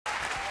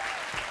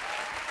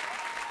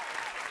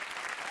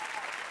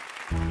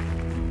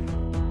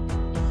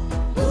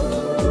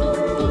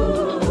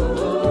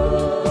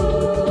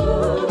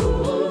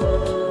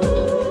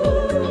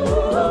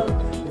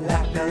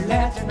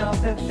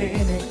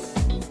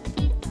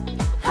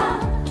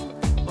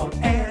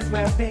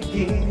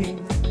beginning?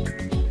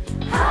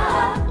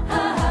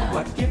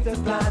 What keeps the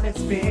planet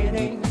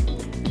spinning?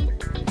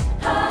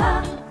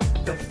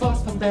 The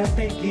force from the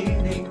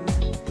beginning.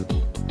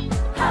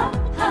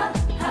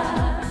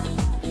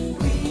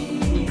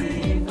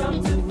 We've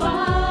come too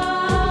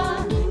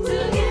far to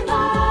give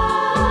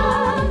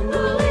up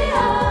who we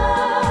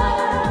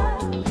are.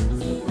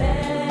 So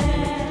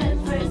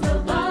let's raise the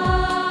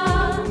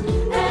bar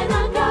and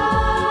our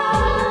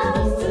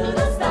guns to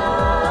the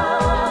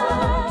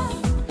stars.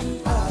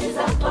 She's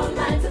up all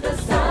night to the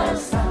sun.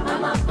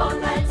 I'm up all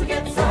night to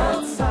get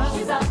some.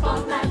 She's up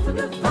all night for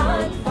good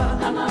fun.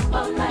 I'm up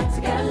all night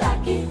to get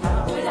lucky.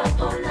 Wait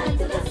up all night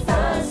to the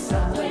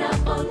sun. Wait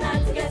up all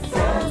night to get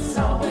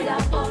some. Wait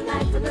up all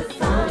night for the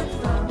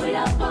sun. Wait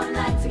up all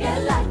night to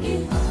get lucky.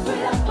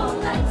 Wait up all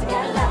night to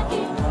get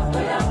lucky.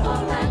 Wait up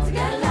all night to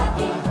get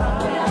lucky.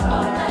 Wait up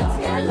all night to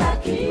get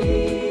lucky.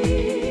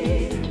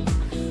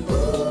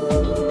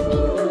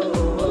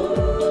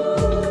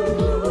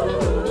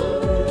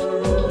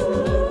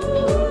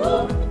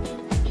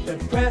 The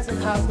present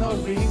has no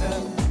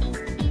rhythm.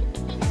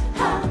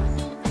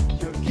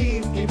 Your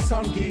gift keeps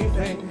on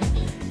giving.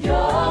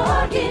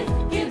 Your gift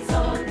gives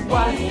on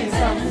What giving. is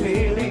I'm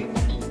feeling?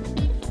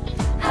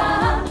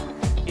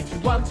 If you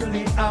want to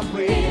live, I'm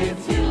with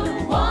If you.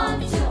 you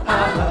want to,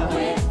 I'm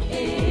with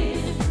it.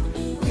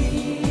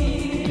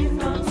 We've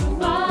come too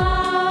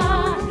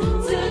far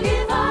to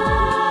give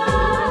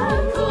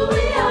up who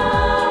we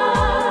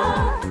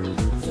are.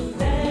 So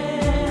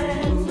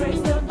let's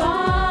raise the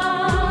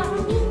bar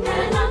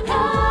and our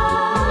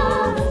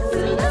cars to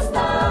the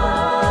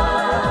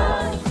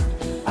stars.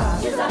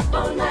 She's up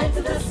all night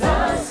to the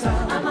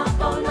sun. I'm up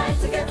all night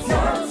to get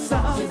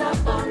some. She's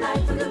up all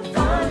night for good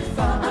fun.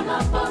 I'm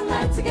up all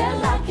night to get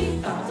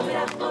lucky. So wait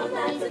up all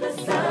night to the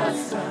sun.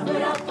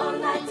 Wait up all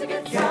night to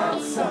get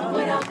some.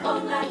 Wait up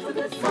all night for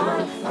good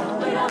fun.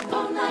 Wait up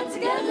all night to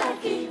get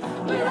lucky.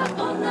 Wait up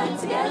all night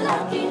to get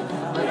lucky.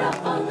 Wait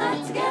up all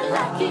night to get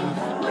lucky.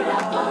 Wait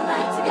up all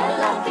night to get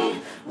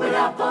lucky. Wait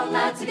up all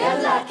night to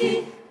get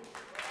lucky.